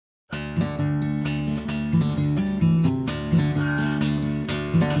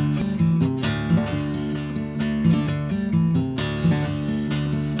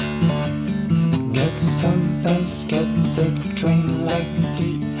suspense, get the train like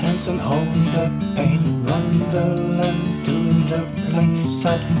the hands and hold the pain. Run the land to the plain,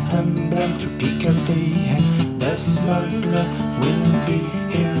 side and blank to pick up the hand. The smuggler will be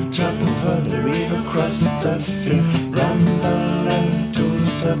here, jump over the river, cross the fear. Run the land to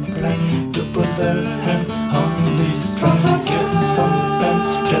the plain, to put the hand on this train. Get some pants,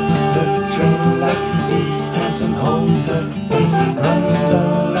 get the train like the hands and hold the pain. Run the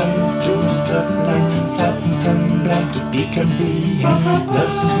land to the plain, side and blank to pick up the hand. The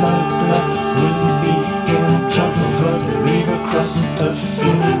smuggler will be here, jump over the river, cross the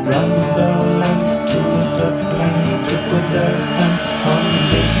fear. Run the land to the plain, to put their hand on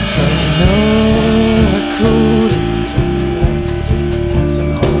this train. No, I could.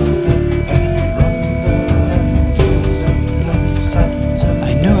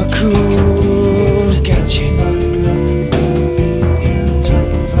 I know I could catch it.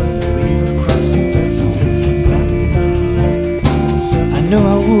 I know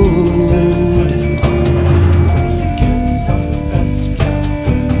I would.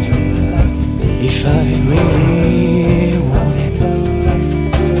 If I really wanted.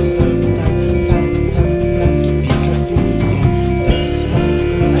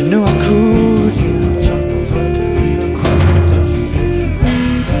 I know I could.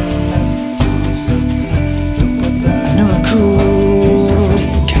 I know I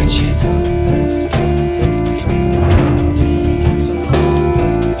could catch it.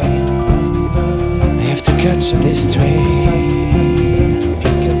 I have to catch this train.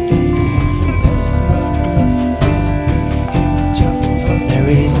 There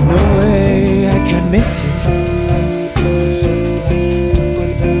is no way I can miss it.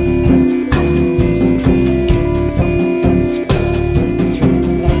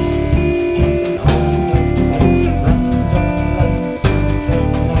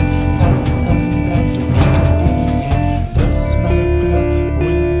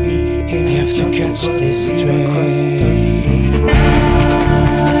 I have to catch this train.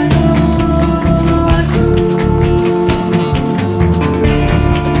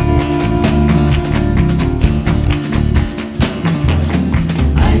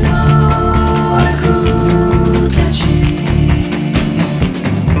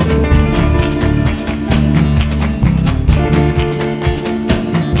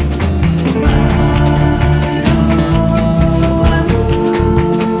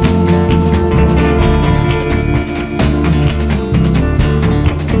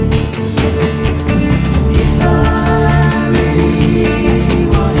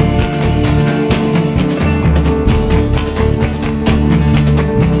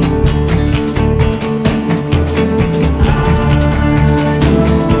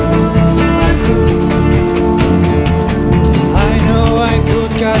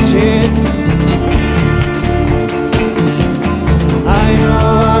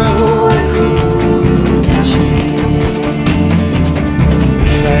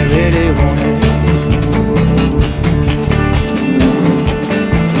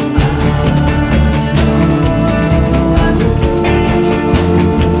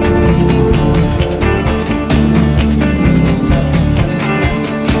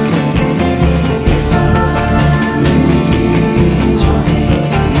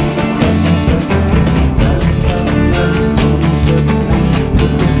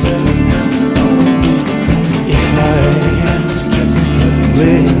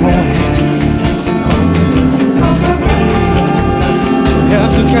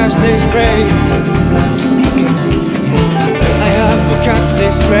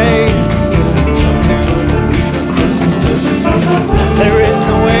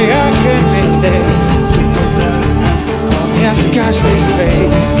 Catch this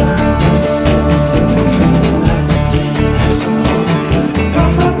train.